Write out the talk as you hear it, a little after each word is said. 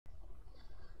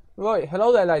Right,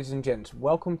 hello there ladies and gents,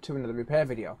 welcome to another repair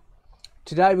video.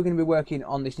 Today we're going to be working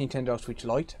on this Nintendo Switch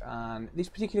Lite, and this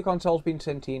particular console has been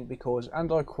sent in because,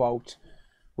 and I quote,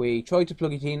 we tried to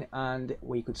plug it in and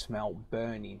we could smell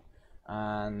burning.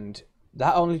 And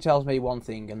that only tells me one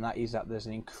thing, and that is that there's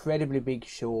an incredibly big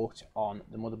short on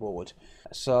the motherboard.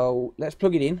 So let's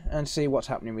plug it in and see what's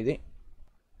happening with it.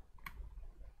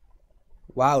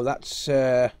 Wow, that's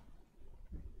drawing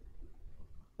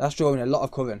a lot of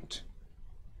current.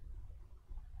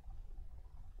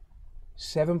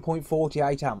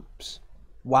 7.48 amps.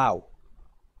 Wow.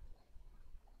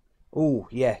 Oh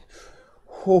yeah.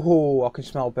 Oh, I can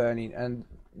smell burning, and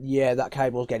yeah, that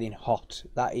cable's getting hot.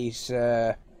 That is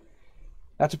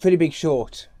that's a pretty big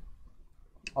short.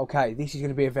 Okay, this is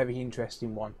going to be a very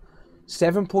interesting one.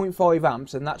 7.5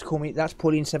 amps, and that's pulling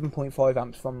 7.5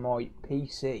 amps from my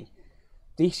PC.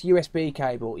 This USB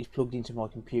cable is plugged into my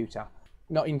computer,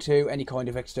 not into any kind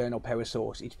of external power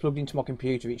source. It's plugged into my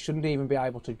computer. It shouldn't even be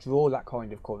able to draw that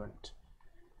kind of current.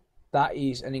 That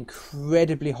is an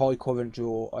incredibly high current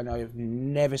draw, and I have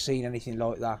never seen anything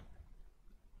like that.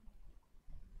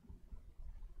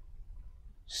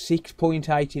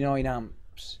 6.89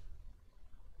 amps,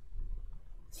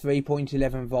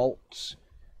 3.11 volts.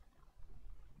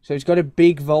 So it's got a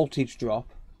big voltage drop,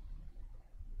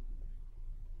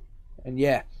 and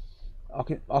yeah, I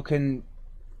can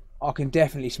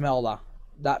definitely smell that.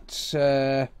 That's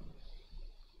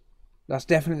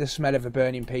definitely the smell of a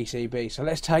burning PCB. So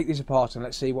let's take this apart and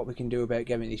let's see what we can do about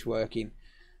getting this working.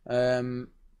 That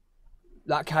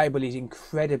cable is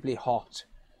incredibly hot.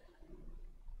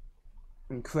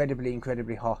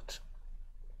 Incredibly hot.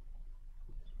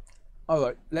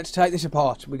 Alright, let's take this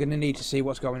apart. We're going to need to see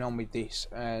what's going on with this.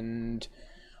 And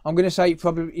I'm going to say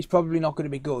it's probably not going to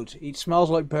be good. It smells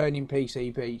like burning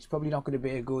PCB. It's probably not going to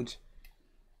be a good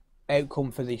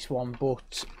outcome for this one,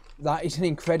 but that is an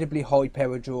incredibly high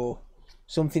power draw.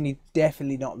 Something is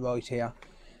definitely not right here,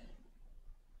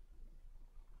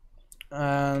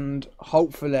 and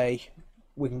hopefully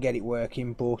we can get it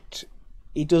working, but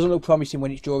it doesn't look promising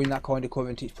when it's drawing that kind of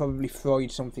current. It's probably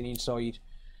fried something inside,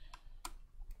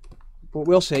 but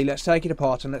we'll see. Let's take it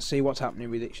apart and let's see what's happening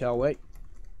with it, shall we?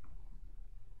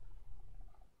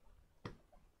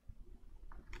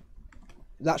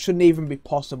 That shouldn't even be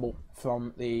possible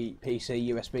from the PC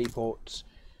USB ports.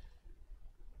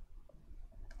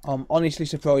 I'm honestly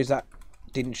surprised that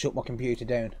didn't shut my computer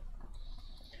down.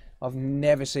 I've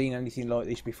never seen anything like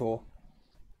this before.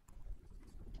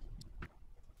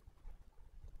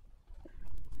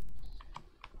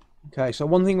 Okay, so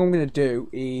one thing I'm going to do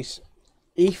is,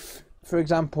 if, for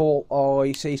example,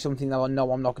 I see something that I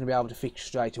know I'm not going to be able to fix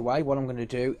straight away, what I'm going to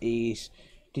do is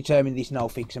determine this no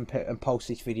fix and post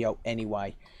this video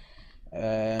anyway.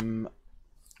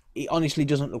 It honestly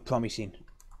doesn't look promising.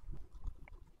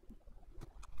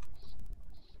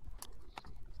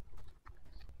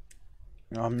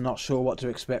 I'm not sure what to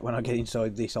expect when I get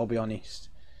inside this, I'll be honest.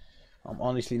 I'm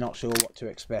honestly not sure what to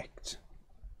expect.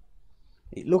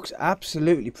 It looks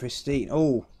absolutely pristine.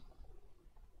 Oh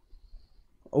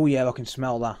yeah, I can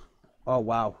smell that. Oh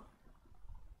wow.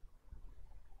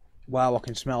 Wow, I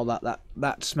can smell that.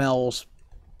 That smells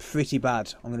pretty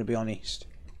bad, I'm going to be honest.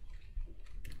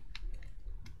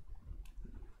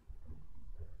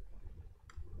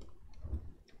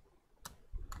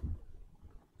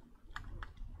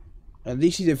 And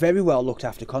this is a very well looked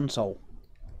after console.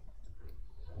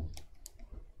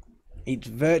 It's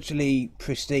virtually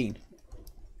pristine.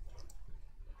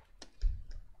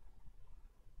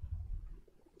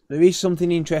 There is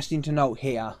something interesting to note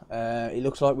here. It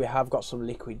looks like we have got some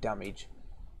liquid damage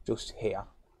just here.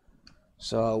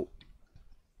 So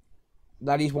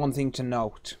that is one thing to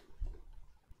note.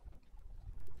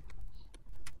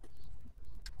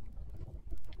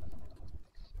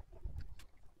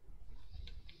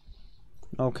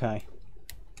 Okay.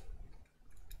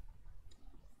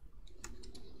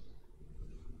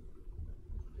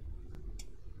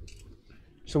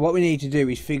 So what we need to do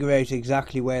is figure out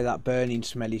exactly where that burning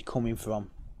smell is coming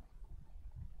from.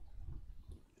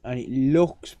 And it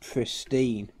looks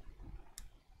pristine.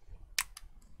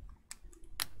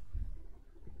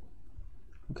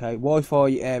 Okay,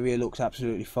 Wi-Fi area looks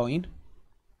absolutely fine.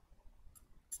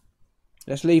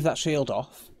 Let's leave that shield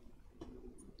off.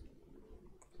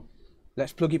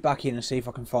 Let's plug it back in and see if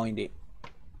I can find it.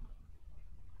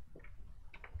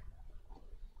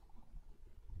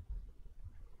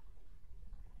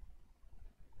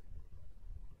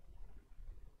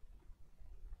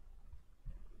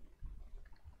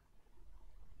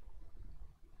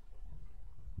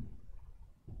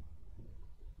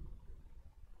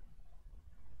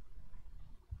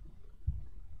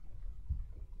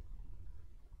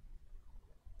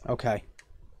 Okay.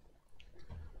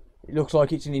 It looks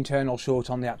like it's an internal short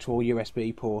on the actual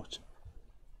USB port.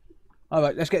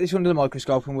 Alright, let's get this under the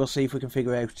microscope and we'll see if we can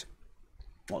figure out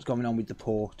what's going on with the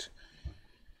port.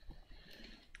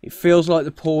 It feels like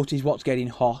the port is what's getting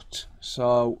hot,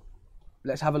 so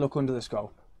let's have a look under the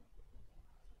scope.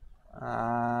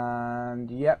 And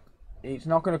yep, it's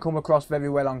not going to come across very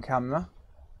well on camera,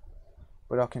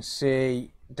 but I can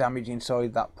see damage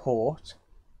inside that port.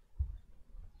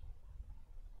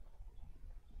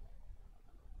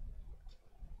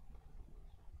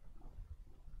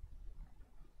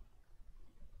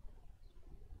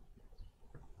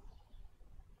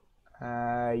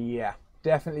 Yeah,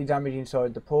 definitely damage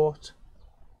inside the port.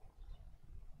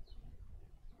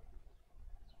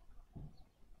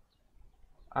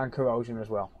 And corrosion as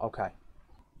well. Okay.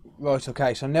 Right,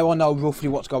 okay, so now I know roughly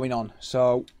what's going on.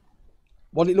 So,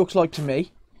 what it looks like to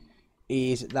me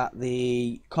is that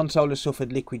the console has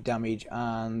suffered liquid damage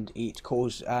and it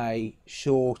caused a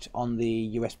short on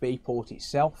the USB port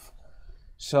itself.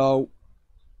 So,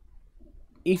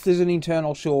 if there's an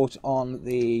internal short on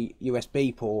the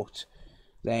USB port,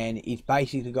 then it's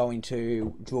basically going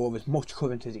to draw as much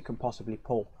current as it can possibly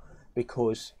pull,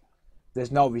 because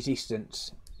there's no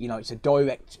resistance. You know, it's a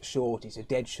direct short, it's a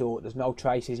dead short, there's no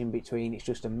traces in between, it's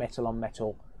just a metal on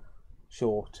metal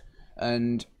short,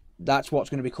 and that's what's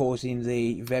going to be causing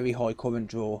the very high current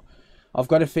draw. I've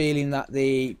got a feeling that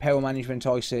the power management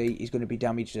IC is going to be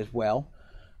damaged as well,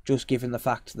 just given the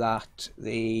fact that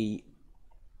the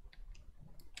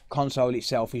console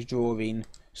itself is drawing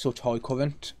such high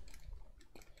current.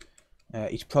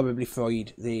 It's probably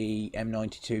fried the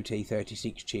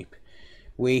M92T36 chip,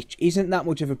 which isn't that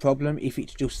much of a problem if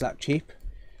it's just that chip,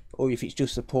 or if it's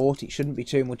just the port. It shouldn't be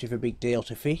too much of a big deal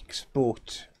to fix,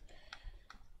 but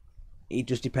it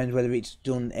just depends whether it's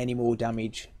done any more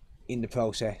damage in the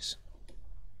process.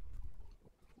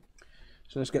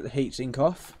 So let's get the heatsink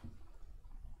off.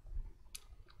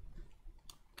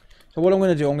 So what I'm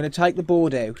going to do, I'm going to take the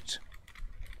board out,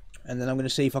 and then I'm going to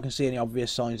see if I can see any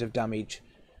obvious signs of damage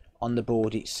on the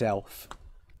board itself.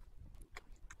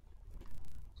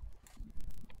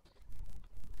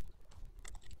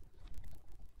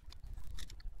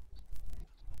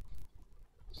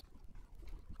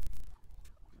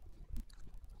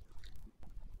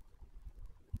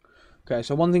 Okay,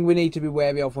 so one thing we need to be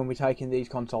wary of when we're taking these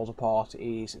consoles apart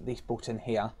is this button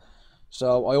here.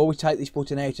 So I always take this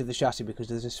button out of the chassis because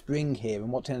there's a spring here,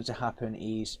 and what tends to happen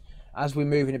is, as we're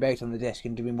moving about on the desk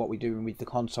and doing what we're doing with the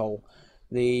console,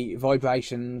 the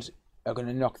vibrations are going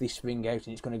to knock this spring out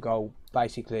and it's going to go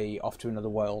basically off to another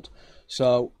world.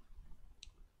 So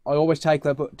I always take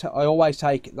that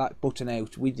button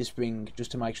out with the spring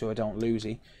just to make sure I don't lose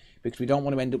it, because we don't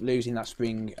want to end up losing that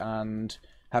spring and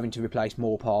having to replace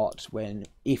more parts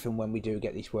if and when we do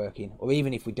get this working, or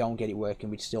even if we don't get it working,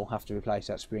 we'd still have to replace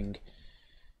that spring.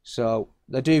 So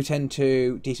they do tend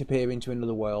to disappear into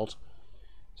another world.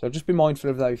 So just be mindful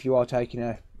of that if you are taking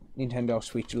a Nintendo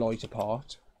Switch Lite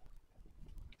apart.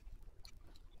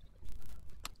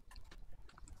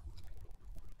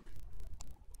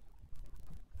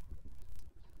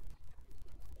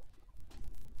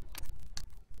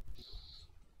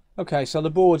 Okay, so the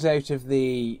board's out of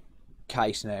the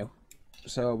case now,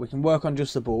 so we can work on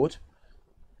just the board,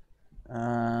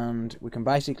 and we can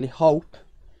basically hope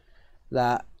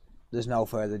that there's no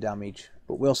further damage,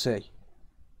 but we'll see.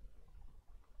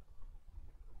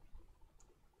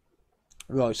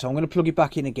 Right, so I'm going to plug it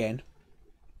back in again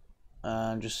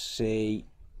and just see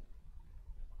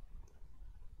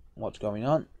what's going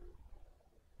on.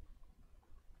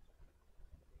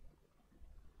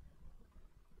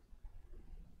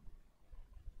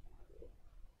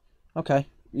 Okay,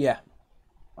 yeah,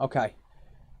 okay,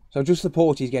 so just the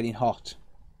port is getting hot,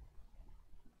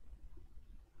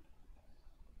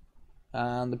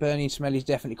 and the burning smell is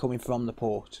definitely coming from the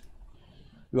port.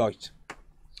 Right,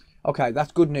 okay,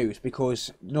 that's good news,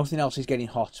 because nothing else is getting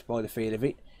hot by the feel of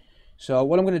it. So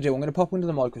what I'm going to do, I'm going to pop under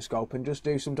the microscope and just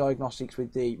do some diagnostics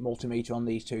with the multimeter on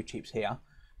these two chips here.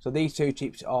 So these two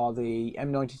chips are the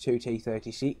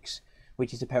M92T36,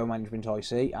 which is the power management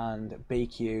IC, and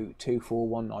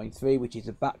BQ24193, which is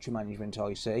the battery management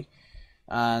IC.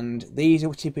 And these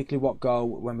are typically what go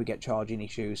when we get charging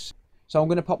issues. So I'm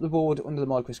going to pop the board under the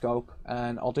microscope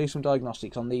and I'll do some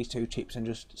diagnostics on these two chips and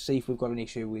just see if we've got an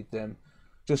issue with them,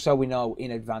 just so we know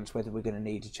in advance whether we're going to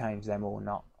need to change them or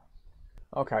not.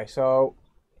 Okay, so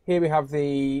here we have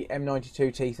the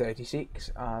M92T36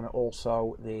 and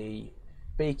also the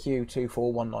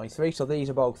BQ24193. So these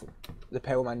are both the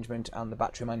power management and the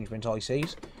battery management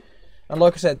ICs. And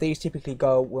like I said, these typically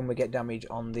go when we get damage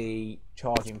on the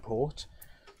charging port.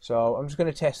 So I'm just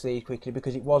going to test these quickly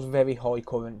because it was very high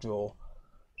current draw.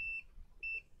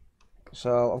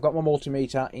 So I've got my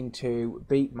multimeter into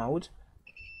beep mode,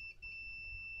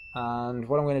 and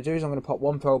what I'm going to do is I'm going to pop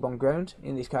one probe on ground.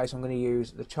 In this case I'm going to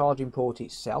use the charging port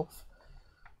itself,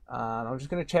 and I'm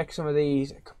just going to check some of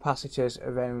these capacitors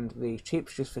around the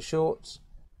chips just for shorts.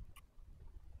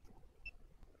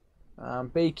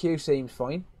 BQ seems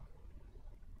fine.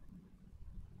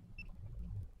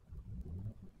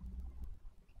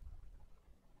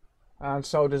 And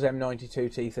so does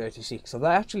M92T36, so they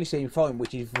actually seem fine,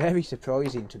 which is very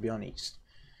surprising, to be honest.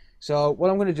 So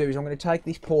what I'm going to do is I'm going to take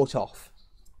this port off,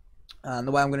 and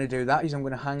the way I'm going to do that is I'm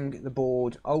going to hang the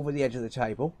board over the edge of the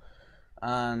table,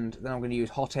 and then I'm going to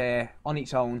use hot air on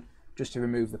its own just to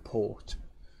remove the port.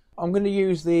 I'm going to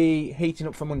use the heating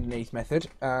up from underneath method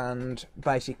and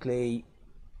basically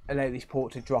allow this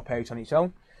port to drop out on its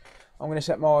own. I'm going to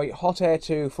set my hot air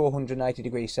to 480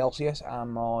 degrees Celsius,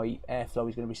 and my airflow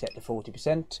is going to be set to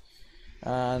 40%.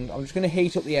 And I'm just going to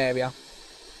heat up the area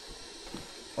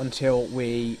until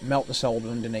we melt the solder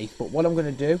underneath. But what I'm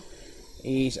going to do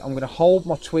is I'm going to hold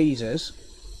my tweezers.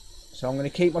 So I'm going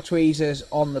to keep my tweezers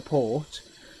on the port,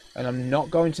 and I'm not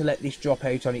going to let this drop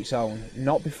out on its own,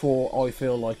 not before I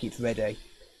feel like it's ready.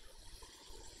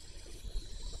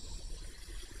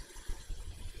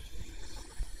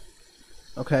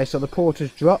 Okay, so the port has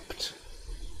dropped.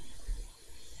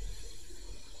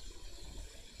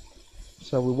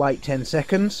 So we wait 10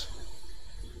 seconds.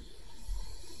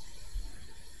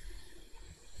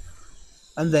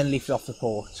 And then lift off the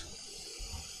port.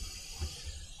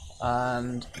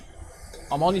 And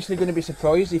I'm honestly going to be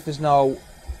surprised if there's no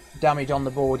damage on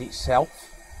the board itself.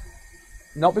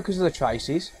 Not because of the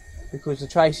traces, because the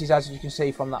traces, as you can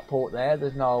see from that port there,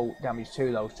 there's no damage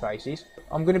to those traces.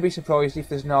 I'm going to be surprised if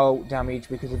there's no damage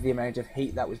because of the amount of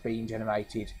heat that was being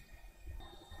generated.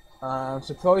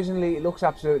 Surprisingly, it looks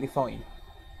absolutely fine.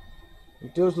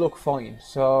 It does look fine.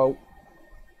 So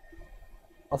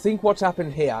I think what's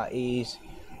happened here is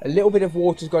a little bit of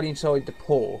water's got inside the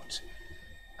port,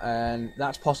 and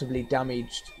that's possibly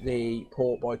damaged the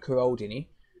port by corroding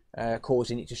it,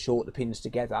 causing it to short the pins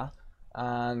together,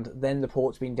 and then the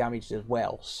port's been damaged as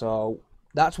well. So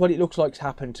that's what it looks like's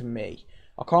happened to me.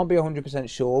 I can't be 100%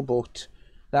 sure, but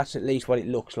that's at least what it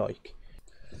looks like.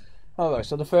 Alright,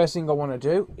 so the first thing I want to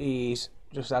do is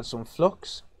just add some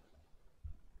flux.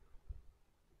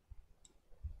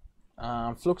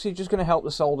 Flux is just going to help the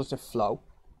solder to flow.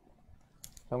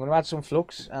 So I'm going to add some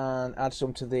flux and add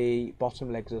some to the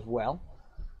bottom legs as well.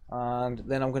 And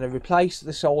then I'm going to replace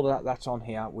the solder that's on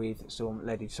here with some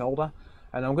leaded solder.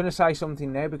 And I'm going to say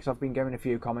something now because I've been getting a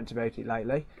few comments about it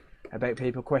lately, about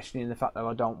people questioning the fact that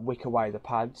I don't wick away the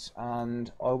pads, and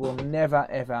I will never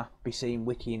ever be seen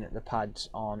wicking the pads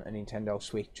on a Nintendo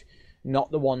Switch.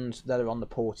 Not the ones that are on the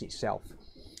port itself.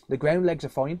 The ground legs are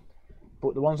fine,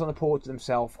 but the ones on the port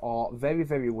themselves are very,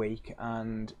 very weak,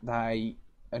 and they're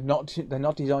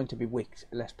not designed to be wicked,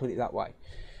 let's put it that way.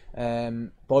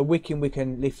 By wicking we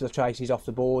can lift the traces off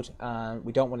the board, and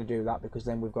we don't want to do that because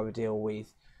then we've got to deal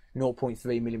with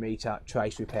 0.3mm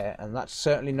trace repair, and that's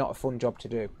certainly not a fun job to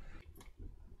do.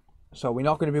 So we're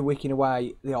not going to be wicking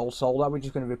away the old solder, we're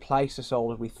just going to replace the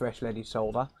solder with fresh leaded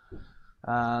solder.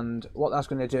 And what that's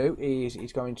going to do is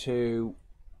it's going to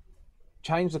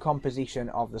change the composition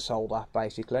of the solder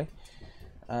basically,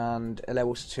 and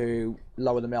allow us to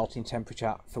lower the melting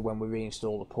temperature for when we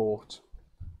reinstall the port.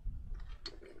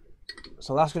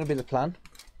 So that's going to be the plan.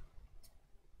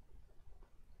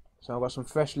 So I've got some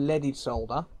fresh leaded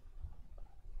solder.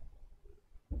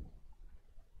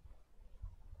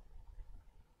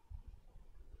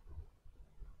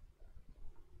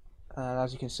 And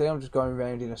as you can see, I'm just going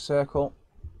around in a circle.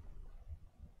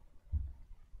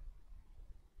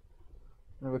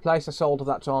 I'm going to replace the solder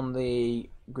that's on the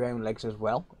ground legs as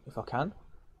well, if I can.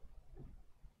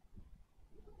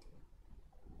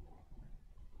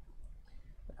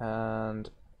 And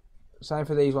same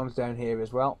for these ones down here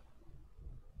as well.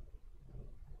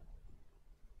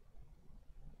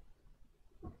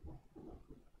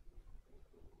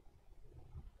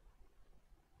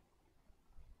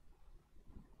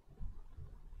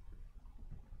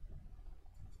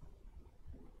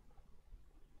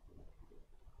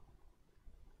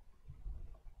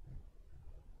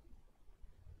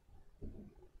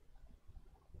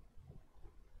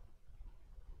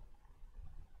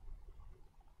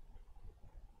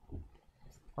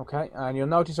 Okay, and you'll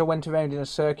notice I went around in a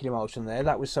circular motion there.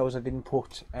 That was so as I didn't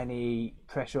put any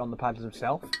pressure on the pads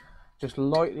themselves. Just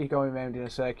lightly going around in a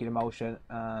circular motion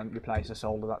and replace the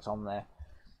solder that's on there.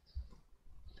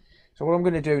 So what I'm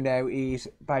going to do now is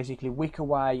basically wick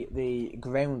away the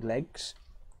ground legs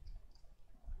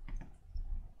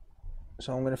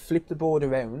So I'm going to flip the board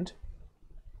around,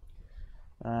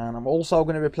 and I'm also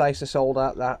going to replace the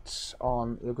solder that's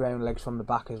on the ground legs from the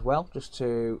back as well, just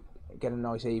to get a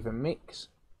nice even mix.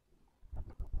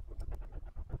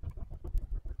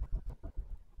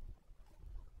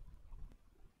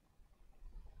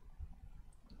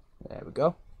 There we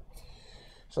go.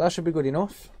 So that should be good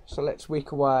enough. So let's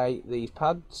wick away these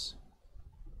pads.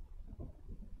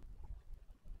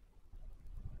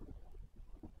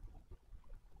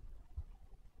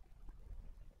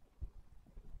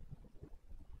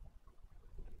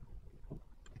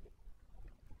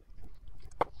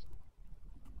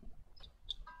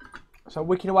 So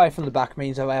wicking away from the back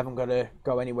means that I haven't got to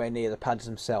go anywhere near the pads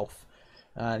themselves,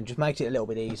 and just makes it a little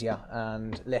bit easier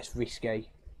and less risky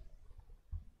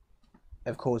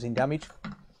of causing damage.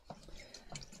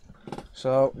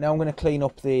 So now I'm going to clean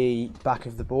up the back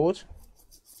of the board.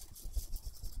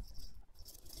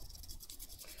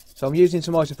 So I'm using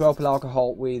some isopropyl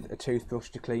alcohol with a toothbrush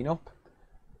to clean up.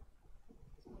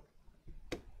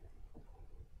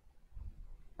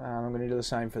 And I'm going to do the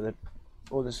same for the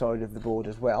other side of the board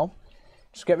as well.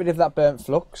 Just get rid of that burnt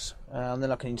flux, and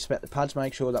then I can inspect the pads,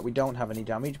 make sure that we don't have any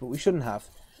damage, but we shouldn't have.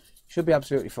 Should be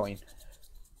absolutely fine.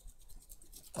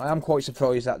 I am quite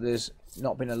surprised that there's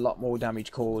not been a lot more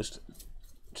damage caused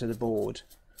to the board.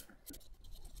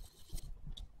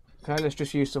 Okay, let's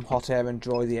just use some hot air and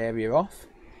dry the area off.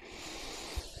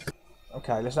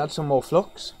 Okay, let's add some more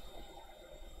flux.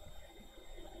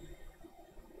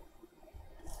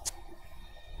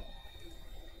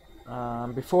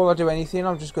 Before I do anything,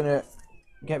 I'm just going to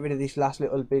get rid of this last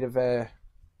little bit of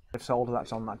solder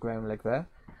that's on that ground leg there,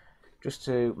 just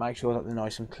to make sure that they're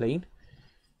nice and clean.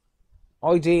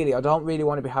 Ideally, I don't really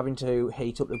want to be having to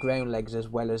heat up the ground legs as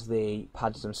well as the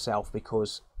pads themselves,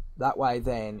 because that way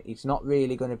then it's not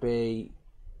really going to be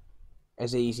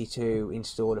as easy to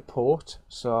install a port.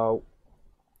 So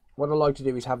what I like to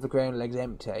do is have the ground legs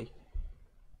empty,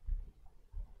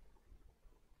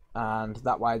 and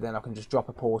that way then I can just drop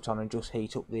a port on and just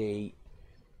heat up the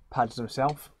pads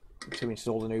themselves to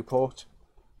install the new port.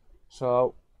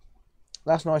 So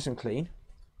that's nice and clean.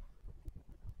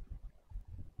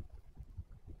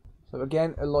 So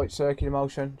again, a light circular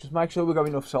motion. Just make sure we've got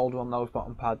enough solder on those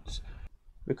bottom pads,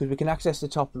 because we can access the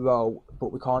top row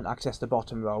but we can't access the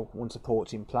bottom row once the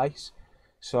port's in place.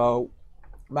 So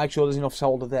make sure there's enough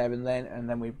solder there, and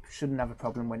then we shouldn't have a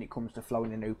problem when it comes to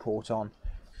flowing a new port on.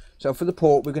 So for the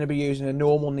port, we're going to be using a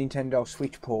normal Nintendo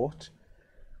Switch port.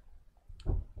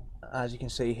 As you can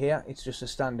see here, it's just a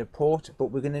standard port, but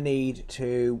we're going to need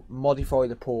to modify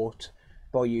the port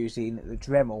by using the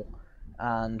Dremel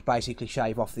and basically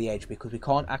shave off the edge, because we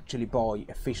can't actually buy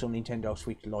official Nintendo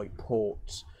Switch Lite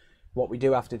ports. What we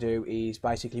do have to do is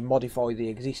basically modify the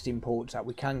existing ports that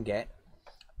we can get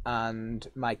and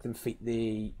make them fit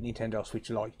the Nintendo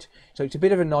Switch Lite. So it's a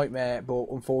bit of a nightmare, but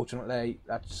unfortunately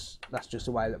that's just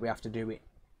the way that we have to do it.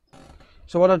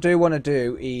 So what I do want to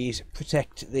do is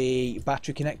protect the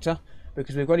battery connector,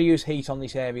 because we've got to use heat on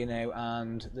this area now,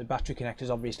 and the battery connector is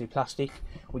obviously plastic.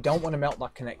 We don't want to melt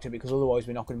that connector, because otherwise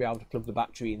we're not going to be able to plug the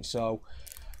battery in. So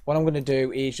what I'm going to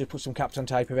do is just put some Kapton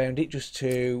tape around it, just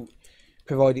to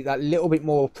provide it that little bit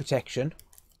more protection.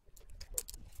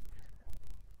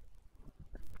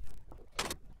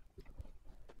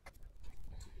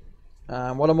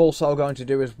 And what I'm also going to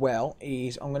do as well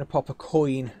is I'm going to pop a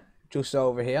coin just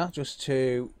over here, just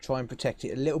to try and protect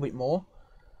it a little bit more.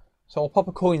 So I'll pop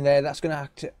a coin there. That's going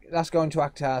to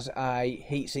act as a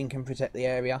heatsink and protect the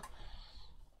area.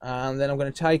 And then I'm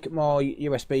going to take my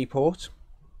USB port,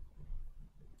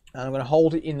 and I'm going to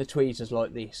hold it in the tweezers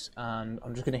like this, and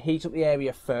I'm just going to heat up the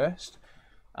area first.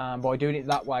 And by doing it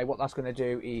that way, what that's going to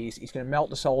do is it's going to melt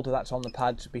the solder that's on the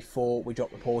pads before we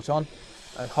drop the port on,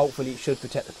 and hopefully it should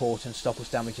protect the port and stop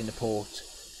us damaging the port.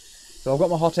 So I've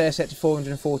got my hot air set to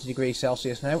 440 degrees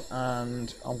Celsius now,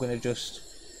 and I'm going to just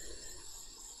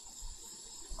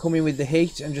come in with the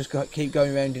heat and just keep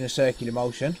going around in a circular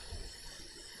motion.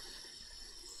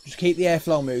 Just keep the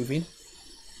airflow moving.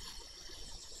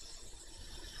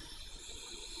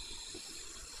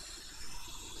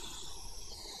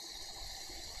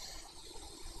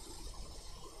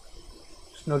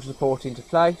 Just nudge the port into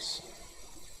place.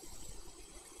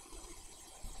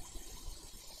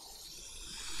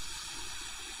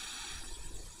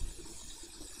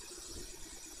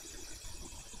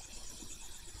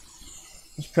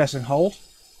 Just press and hold,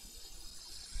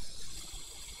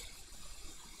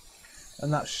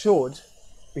 and that should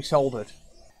be soldered.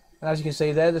 And as you can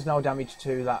see there's no damage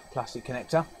to that plastic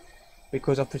connector,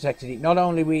 because I've protected it not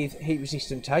only with heat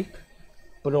resistant tape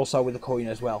but also with a coin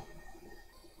as well.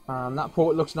 And that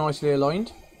port looks nicely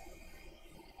aligned.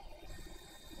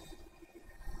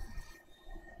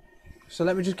 So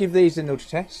let me just give these a nudge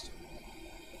test.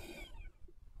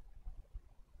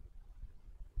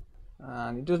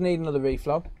 And it does need another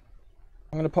reflow.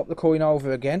 I'm going to pop the coin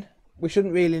over again. We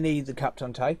shouldn't really need the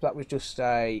Kapton tape. That was just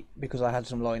because I had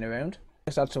some lying around.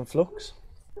 Let's add some flux.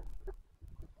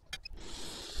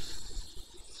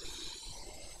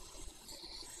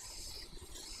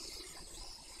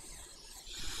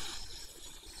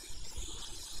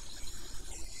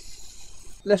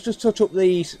 Let's just touch up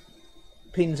these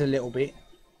pins a little bit.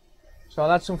 So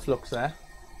I'll add some flux there.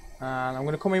 And I'm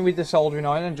going to come in with the soldering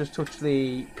iron and just touch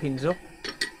the pins up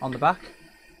on the back.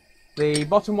 The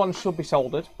bottom ones should be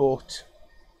soldered, but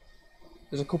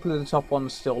there's a couple of the top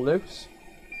ones still loose.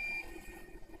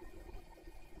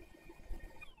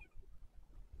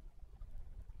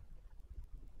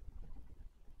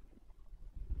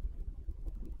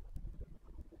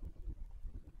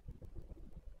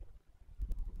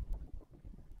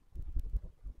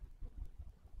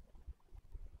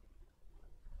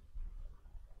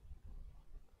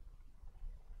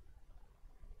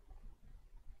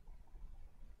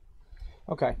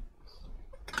 Okay,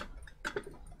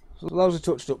 so those are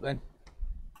touched up then.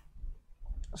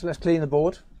 So let's clean the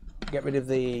board, get rid of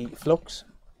the flux.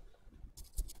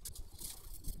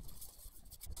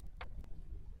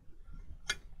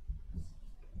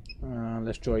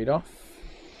 Let's dry it off.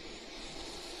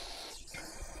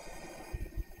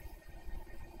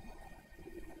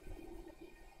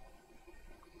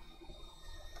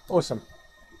 Awesome.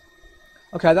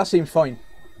 Okay, that seems fine.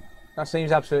 That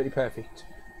seems absolutely perfect.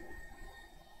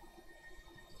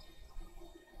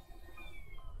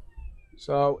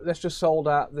 So let's just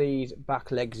solder these back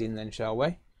legs in then, shall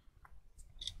we?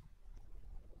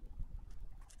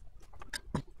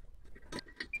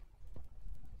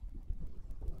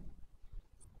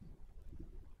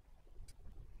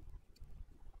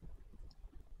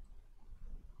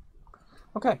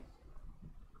 Okay.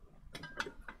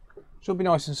 Should be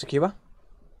nice and secure.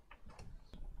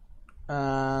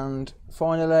 And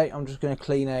finally, I'm just going to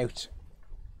clean out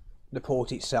the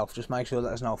port itself. Just make sure that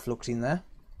there's no flux in there.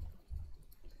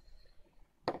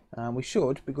 And we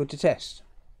should be good to test.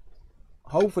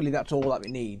 Hopefully that's all that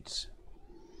it needs.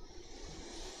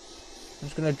 I'm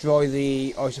just going to dry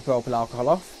the isopropyl alcohol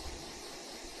off.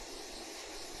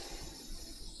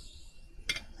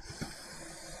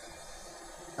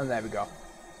 And there we go.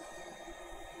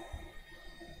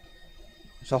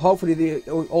 So hopefully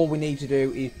all we need to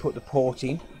do is put the port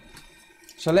in.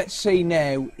 So let's see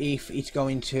now if it's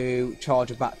going to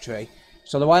charge a battery.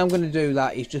 So the way I'm going to do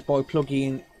that is just by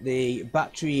plugging the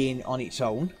battery in on its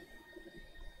own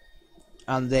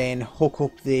and then hook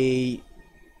up the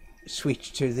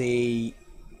switch to the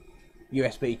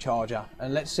USB charger,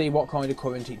 and let's see what kind of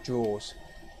current it draws.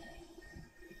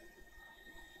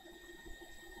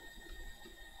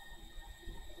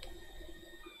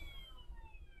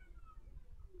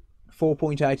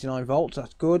 .89 volts,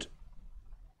 that's good.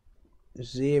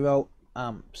 0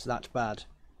 amps, that's bad.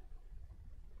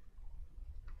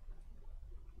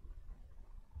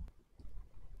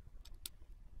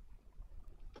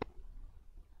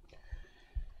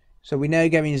 So we're now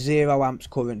getting 0 amps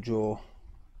current draw.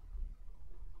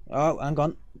 Oh, hang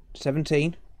on.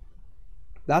 17.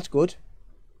 That's good.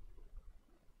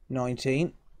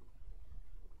 19.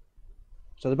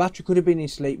 So the battery could have been in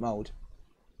sleep mode.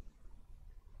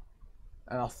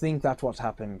 And I think that's what's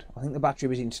happened. I think the battery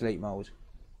was in sleep mode.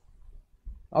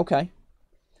 Okay.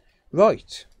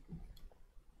 Right.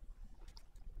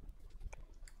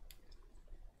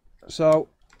 So,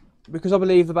 because I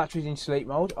believe the battery's in sleep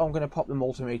mode, I'm going to pop the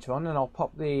multimeter on, and I'll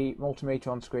pop the multimeter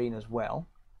on screen as well.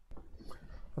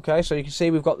 Okay, so you can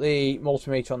see we've got the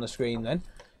multimeter on the screen then.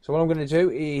 So what I'm going to do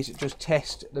is just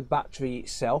test the battery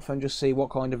itself and just see what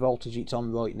kind of voltage it's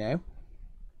on right now.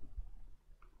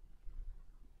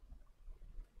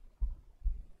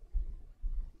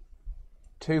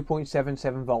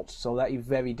 .77 volts, so that is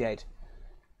very dead.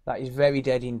 That is very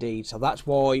dead indeed. So that's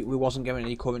why we wasn't getting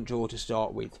any current draw to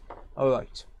start with.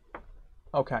 Alright.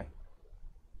 Okay.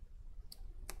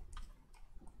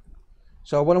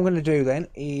 So what I'm going to do then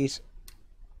is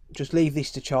just leave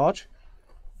this to charge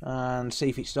and see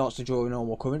if it starts to draw a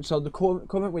normal current. So the current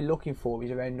we're looking for is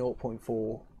around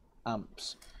 0.4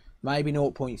 amps, maybe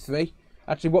 0.3.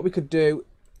 Actually, what we could do,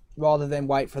 rather than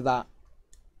wait for that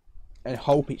and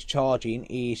hope it's charging,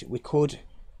 is we could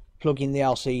plug in the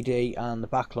LCD and the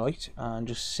backlight and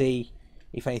just see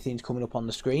if anything's coming up on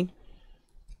the screen.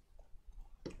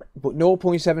 But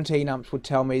 0.17 amps would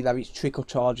tell me that it's trickle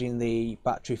charging the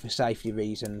battery for safety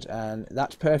reasons, and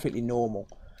that's perfectly normal.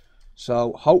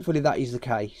 So hopefully that is the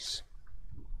case.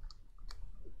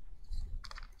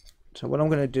 So what I'm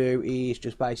going to do is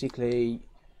just basically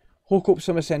hook up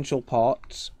some essential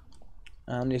parts,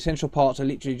 and the essential parts are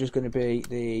literally just going to be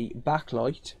the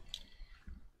backlight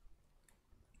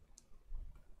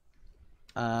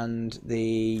and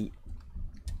the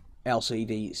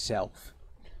LCD itself.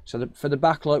 So for the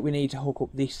backlight we need to hook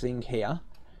up this thing here,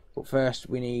 but first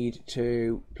we need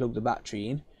to plug the battery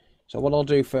in. So what I'll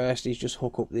do first is just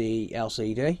hook up the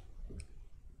LCD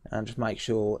and just make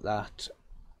sure that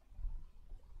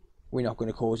we're not going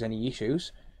to cause any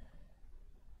issues.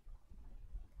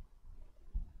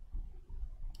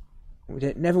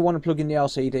 We never want to plug in the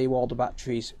LCD while the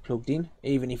battery's plugged in,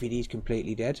 even if it is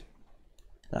completely dead.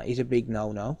 That is a big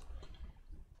no-no.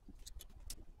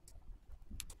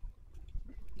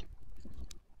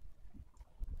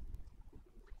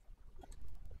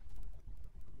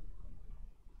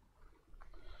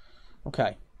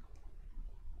 Okay.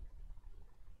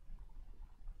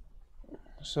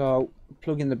 So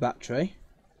plug in the battery.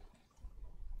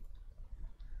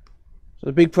 So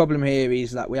the big problem here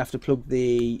is that we have to plug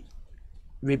the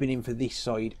ribbon in for this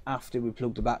side after we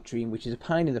plug the battery in, which is a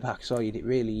pain in the backside. It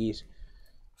really is.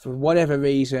 For whatever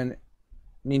reason,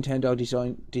 Nintendo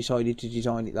decided to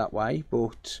design it that way,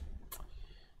 but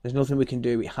there's nothing we can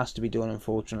do. It has to be done,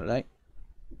 unfortunately.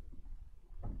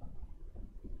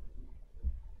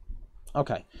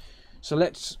 Okay, so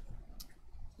let's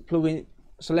plug in.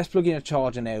 So let's plug in a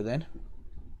charger now then.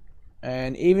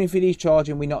 And even if it is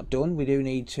charging, we're not done. We do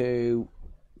need to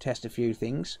test a few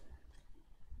things.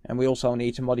 And we also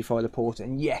need to modify the port.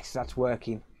 And yes, that's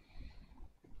working.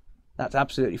 That's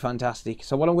absolutely fantastic.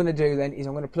 So what I'm going to do then is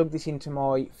I'm going to plug this into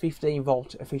my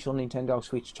 15-volt official Nintendo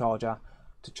Switch charger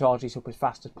to charge this up as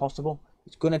fast as possible.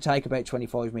 It's going to take about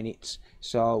 25 minutes.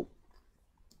 So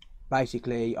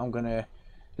basically I'm going to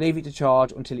leave it to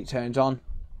charge until it turns on.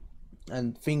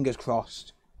 And fingers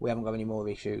crossed we haven't got any more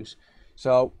issues.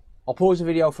 So I'll pause the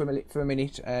video for a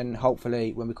minute, and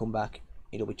hopefully when we come back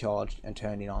it'll be charged and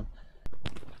turning on.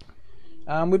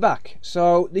 And we're back.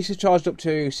 So this is charged up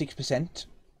to 6%.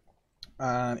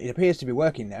 It appears to be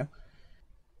working now.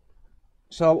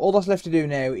 So all that's left to do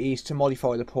now is to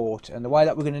modify the port, and the way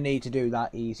that we're going to need to do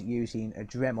that is using a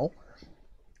Dremel.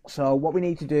 So what we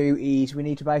need to do is we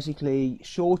need to basically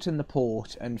shorten the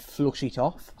port and flush it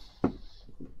off,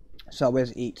 so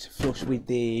as it's flush with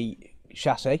the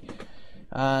chassis.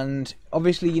 And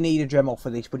obviously you need a Dremel for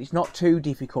this, but it's not too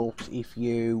difficult if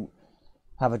you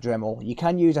have a Dremel. You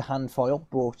can use a hand file,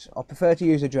 but I prefer to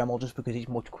use a Dremel just because it's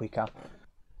much quicker.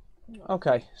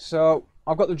 Okay, so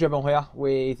I've got the Dremel here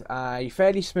with a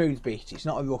fairly smooth bit. It's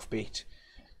not a rough bit,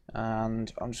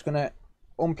 and I'm just going to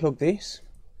unplug this,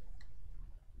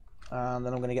 and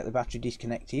then I'm going to get the battery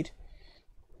disconnected.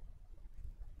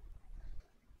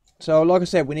 So like I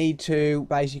said, we need to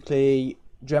basically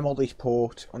Dremel this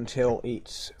port until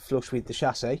it's flush with the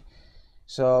chassis.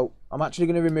 So I'm actually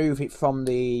going to remove it from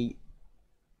the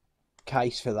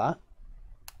case for that.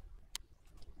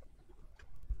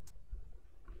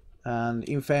 And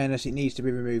in fairness, it needs to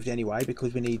be removed anyway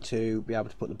because we need to be able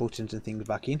to put the buttons and things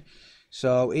back in.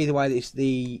 So either way,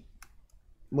 the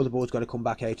motherboard's got to come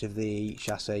back out of the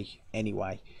chassis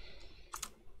anyway.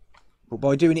 But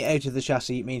by doing it out of the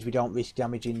chassis, it means we don't risk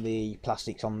damaging the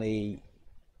plastics on the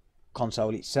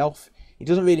console itself. It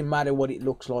doesn't really matter what it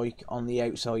looks like on the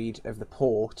outside of the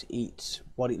port, it's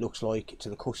what it looks like to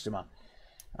the customer.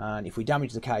 And if we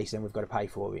damage the case, then we've got to pay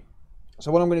for it.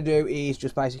 So what I'm going to do is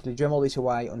just basically Dremel this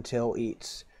away until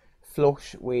it's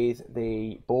flush with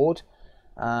the board,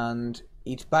 and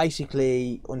it's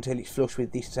basically until it's flush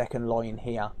with this second line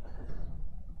here.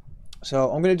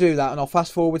 So I'm going to do that, and I'll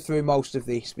fast forward through most of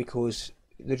this because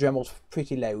the Dremel's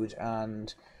pretty loud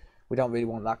and we don't really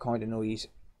want that kind of noise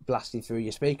blasting through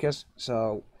your speakers.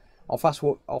 So I'll fast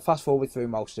forward through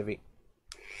most of it.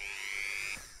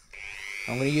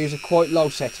 I'm going to use a quite low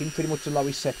setting, pretty much the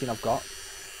lowest setting I've got.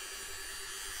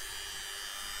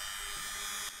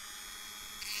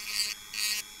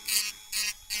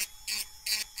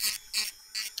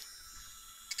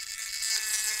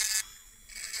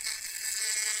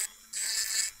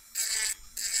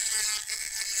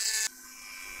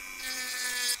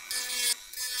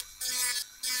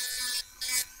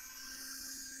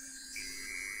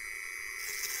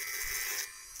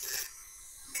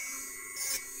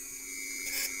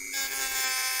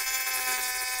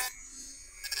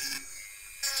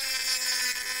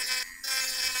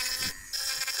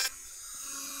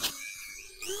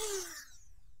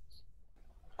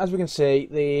 As we can see,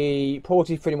 the port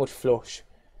is pretty much flush,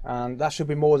 and that should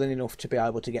be more than enough to be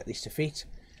able to get this to fit.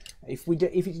 If we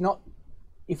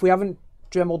haven't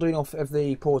Dremeled enough of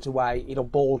the port away, it'll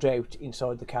bulge out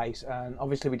inside the case, and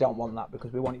obviously we don't want that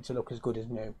because we want it to look as good as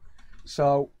new.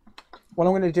 So what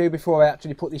I'm going to do before I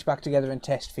actually put this back together and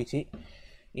test fit it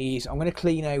is I'm going to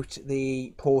clean out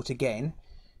the port again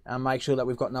and make sure that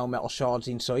we've got no metal shards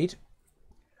inside.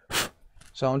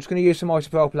 So I'm just going to use some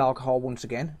isopropyl alcohol once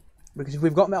again, because if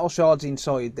we've got metal shards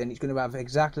inside, then it's going to have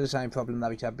exactly the same problem that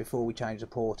we had before we changed the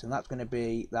port, and that's going to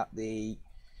be that the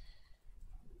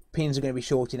pins are going to be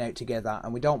shorting out together,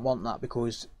 and we don't want that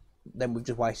because then we've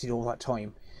just wasted all that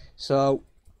time. So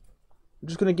I'm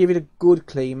just going to give it a good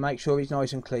clean, make sure it's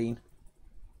nice and clean.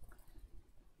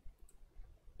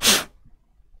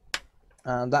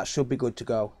 And that should be good to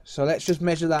go. So let's just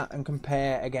measure that and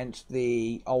compare against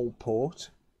the old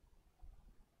port.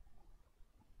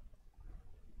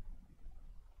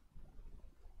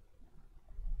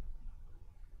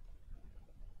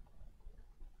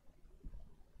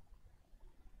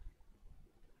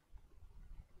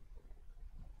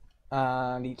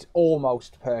 And it's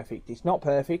almost perfect. It's not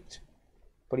perfect,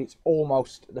 but it's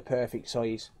almost the perfect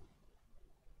size.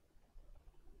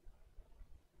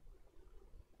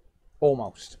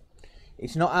 Almost.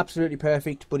 It's not absolutely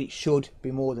perfect, but it should be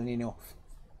more than enough.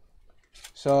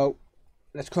 So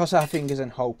let's cross our fingers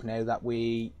and hope now that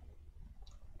we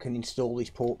can install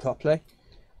this port properly.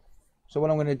 So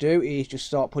what I'm going to do is just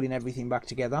start putting everything back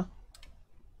together.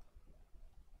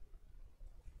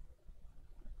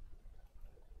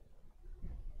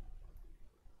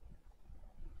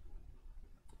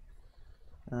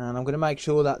 And I'm going to make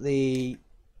sure that the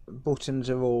buttons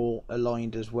are all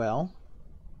aligned as well.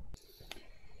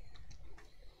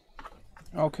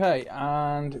 Okay,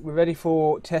 and we're ready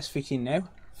for test fitting now.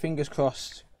 Fingers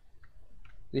crossed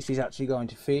this is actually going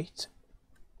to fit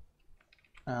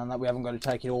and that we haven't got to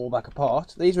take it all back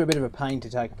apart. These are a bit of a pain to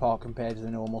take apart compared to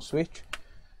the normal switch.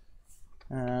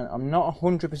 And I'm not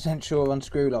 100% sure on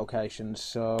screw locations,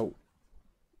 so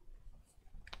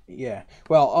yeah.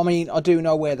 Well, I mean, I do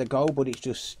know where they go, but it's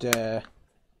just I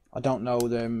don't know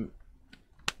them.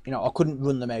 You know, I couldn't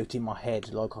run them out in my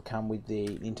head like I can with the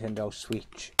Nintendo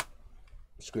Switch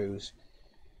screws.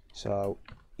 So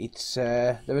it's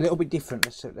they're a little bit different.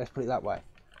 Let's put it that way.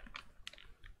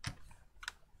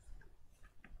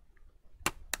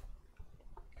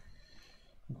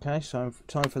 Okay, so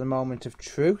time for the moment of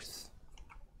truth.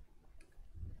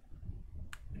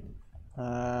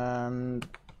 And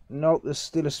nope, there's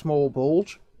still a small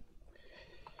bulge.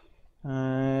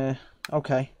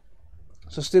 Okay,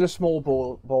 so still a small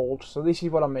bulge. So this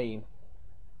is what I mean.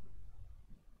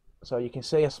 So you can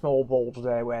see a small bulge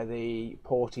there where the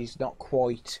port is not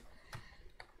quite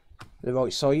the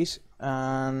right size,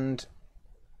 and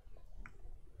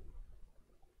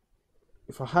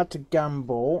if I had to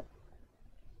gamble,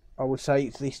 I would say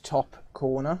it's this top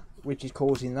corner which is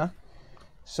causing that.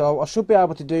 So I should be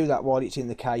able to do that while it's in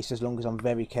the case, as long as I'm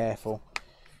very careful.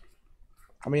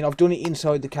 I mean, I've done it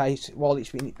inside the case while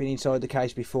it's been inside the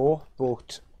case before,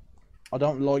 but I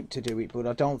don't like to do it. But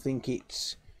I don't think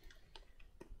it's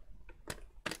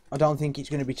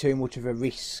going to be too much of a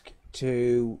risk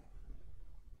to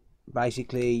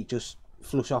basically just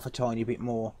flush off a tiny bit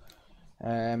more.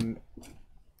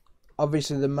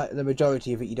 Obviously the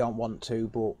majority of it you don't want to,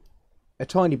 but a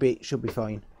tiny bit should be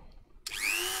fine.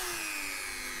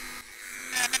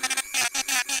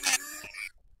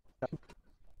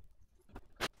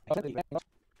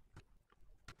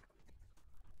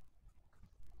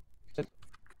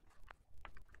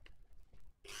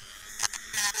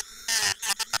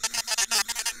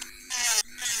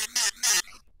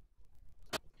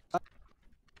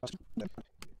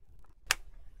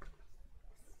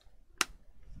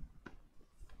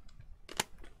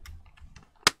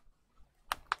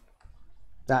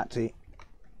 That's it.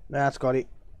 That's got it.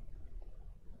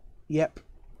 Yep.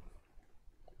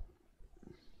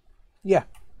 Yeah.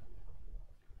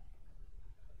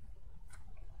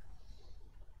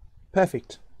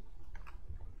 Perfect.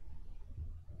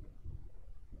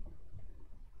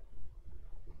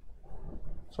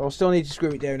 So I'll still need to screw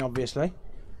it down, obviously,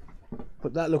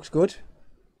 but that looks good.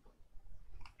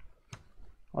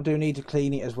 I do need to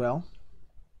clean it as well.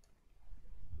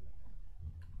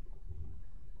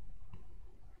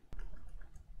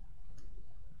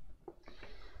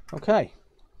 Okay,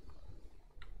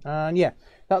 and yeah,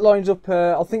 that lines up.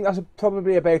 I think that's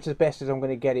probably about as best as I'm going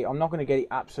to get it. I'm not going to get it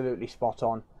absolutely spot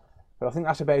on, but I think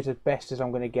that's about as best as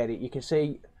I'm going to get it. You can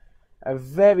see a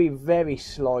very, very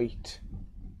slight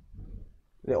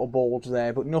little bulge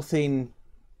there, but nothing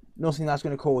that's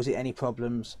going to cause it any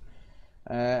problems.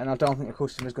 And I don't think the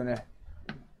customer's going to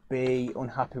be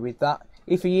unhappy with that.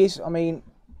 If he is, I mean,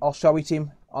 I'll show it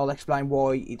him. I'll explain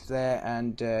why it's there,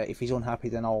 and if he's unhappy,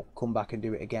 then I'll come back and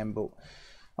do it again. But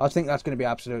I think that's going to be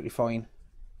absolutely fine.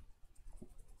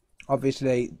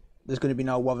 Obviously, there's going to be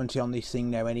no warranty on this thing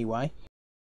now anyway.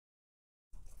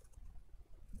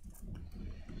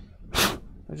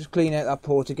 I'll just clean out that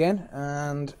port again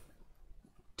and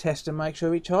test and make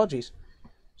sure it charges.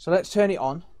 So let's turn it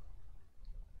on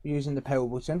using the power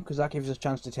button, because that gives us a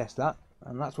chance to test that,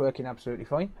 and that's working absolutely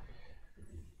fine.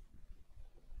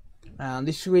 And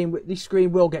this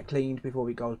screen will get cleaned before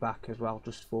it goes back as well,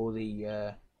 just for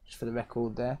the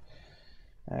record there.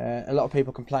 A lot of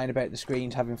people complain about the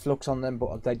screens having flux on them,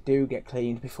 but they do get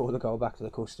cleaned before they go back to the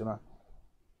customer.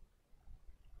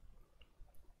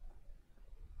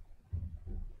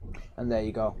 And there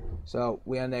you go. So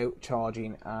we are now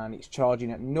charging, and it's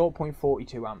charging at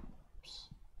 0.42 amps.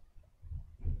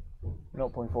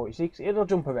 0.46. It'll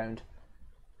jump around.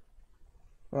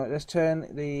 Right, let's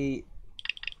turn the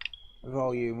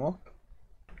volume up.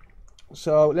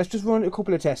 So let's just run a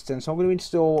couple of tests then. So I'm going to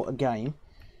install a game,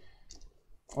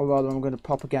 or rather I'm going to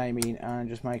pop a game in and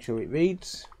just make sure it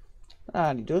reads.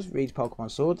 And it does, reads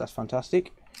Pokemon Sword. That's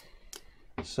fantastic.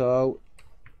 So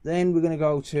then we're going to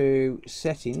go to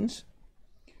settings,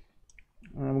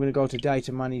 and we're going to go to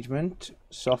data management,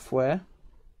 software,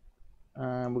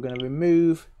 and we're going to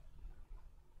remove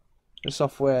the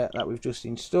software that we've just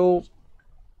installed.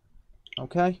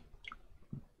 Okay,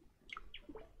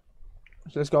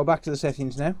 so let's go back to the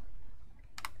settings now,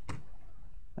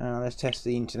 and let's test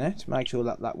the internet, make sure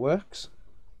that that works.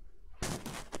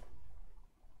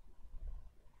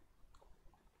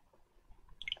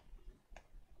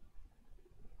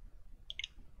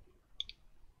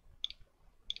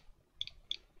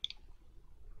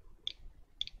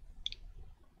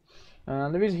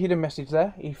 And there is a hidden message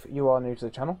there if you are new to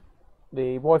the channel.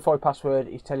 The Wi-Fi password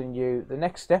is telling you the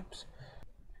next steps,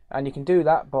 and you can do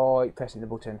that by pressing the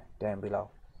button down below.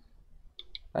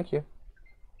 Thank you.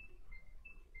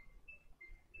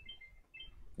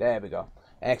 There we go.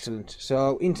 Excellent.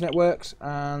 So internet works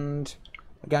and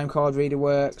the game card reader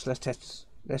works. Let's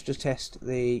just test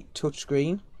the touch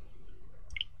screen.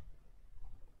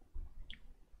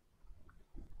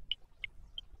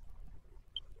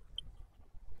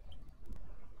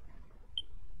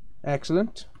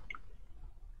 Excellent.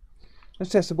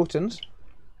 Let's test the buttons.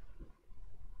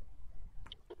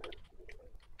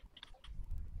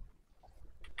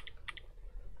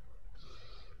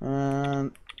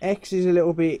 X is a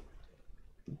little bit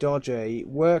dodgy. It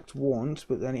worked once,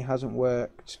 but then it hasn't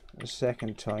worked a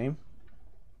second time.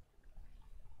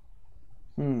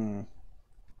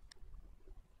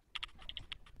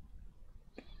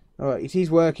 Alright, it is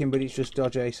working, but it's just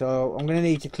dodgy, so I'm going to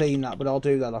need to clean that, but I'll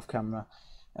do that off camera.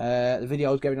 The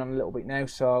video is going on a little bit now,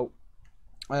 so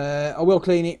I will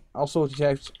clean it, I'll sort it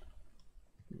out.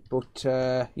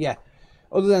 But yeah,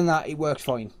 other than that, it works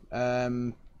fine.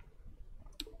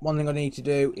 One thing I need to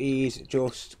do is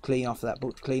just clean out that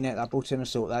button and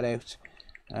sort that out.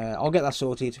 I'll get that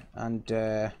sorted, and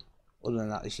other than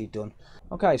that, this is done.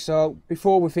 Okay, so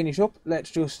before we finish up,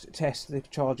 let's just test the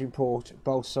charging port,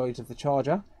 both sides of the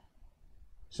charger.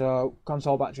 So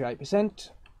console battery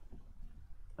 8%,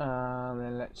 and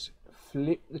then let's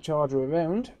flip the charger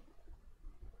around.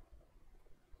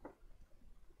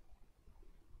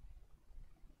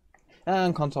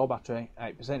 And console battery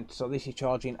 8%. So this is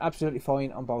charging absolutely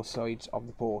fine on both sides of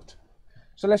the port.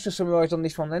 So let's just summarise on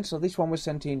this one then. So this one was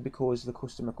sent in because the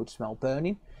customer could smell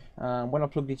burning. When I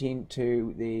plugged it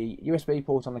into the USB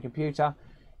port on the computer,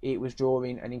 it was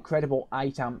drawing an incredible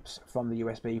 8 amps from the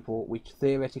USB port, which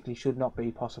theoretically should not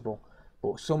be possible,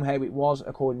 but somehow it was,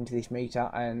 according to this meter.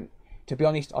 And to be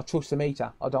honest, I trust the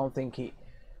meter. I don't think it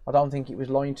was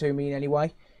lying to me in any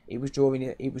way. It was drawing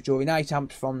 8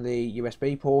 amps from the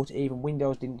USB port. Even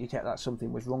Windows didn't detect that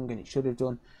something was wrong, and it should have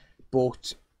done,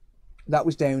 but that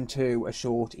was down to a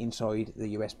short inside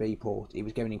the USB port. It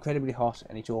was getting incredibly hot,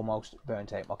 and it almost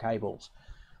burnt out my cables.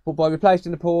 But by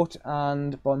replacing the port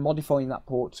and by modifying that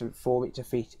port for it to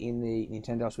fit in the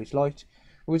Nintendo Switch Lite,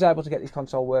 we was able to get this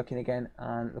console working again,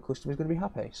 and the customer's going to be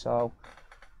happy. So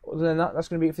other than that, that's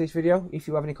going to be it for this video. If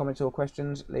you have any comments or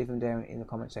questions, leave them down in the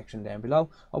comment section down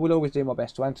below. I will always do my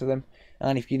best to answer them.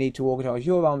 And if you need to organise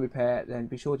your own repair, then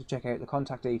be sure to check out the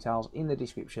contact details in the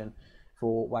description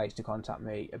for ways to contact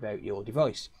me about your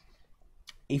device.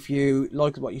 If you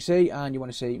like what you see and you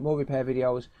want to see more repair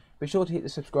videos, be sure to hit the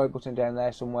subscribe button down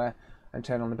there somewhere and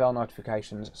turn on the bell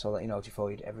notifications so that you're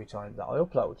notified every time that I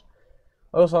upload.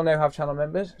 I also now have channel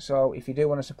members, so if you do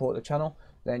want to support the channel,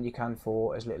 then you can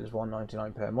for as little as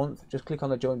 £1.99 per month. Just click on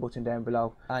the join button down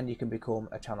below and you can become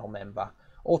a channel member.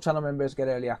 All channel members get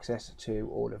early access to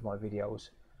all of my videos.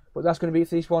 But that's going to be it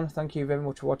for this one. Thank you very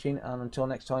much for watching, and until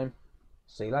next time,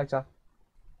 see you later.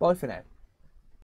 Bye for now.